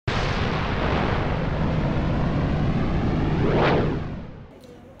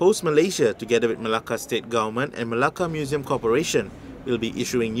Pos Malaysia, together with Malacca State Government and Malacca Museum Corporation, will be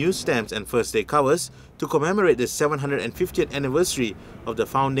issuing new stamps and first day covers to commemorate the 750th anniversary of the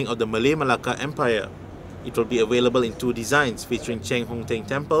founding of the Malay-Malacca Empire. It will be available in two designs featuring Cheng Hong Teng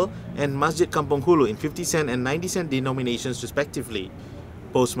Temple and Masjid Kampung Hulu in 50 cent and 90 cent denominations respectively.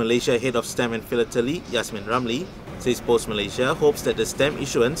 Pos Malaysia Head of Stamp and Philately, Yasmin Ramli, says Pos Malaysia hopes that the stamp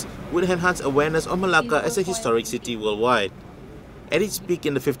issuance would enhance awareness of Malacca as a historic city worldwide. At its peak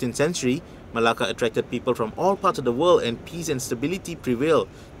in the 15th century, Malacca attracted people from all parts of the world and peace and stability prevailed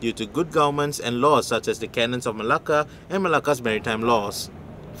due to good governments and laws such as the Canons of Malacca and Malacca's maritime laws.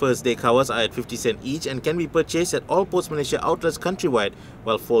 First day covers are at 50 cent each and can be purchased at all Pos Malaysia outlets countrywide,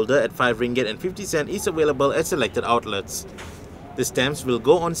 while folder at 5 ringgit and 50 cent is available at selected outlets. The stamps will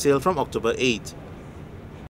go on sale from October 8.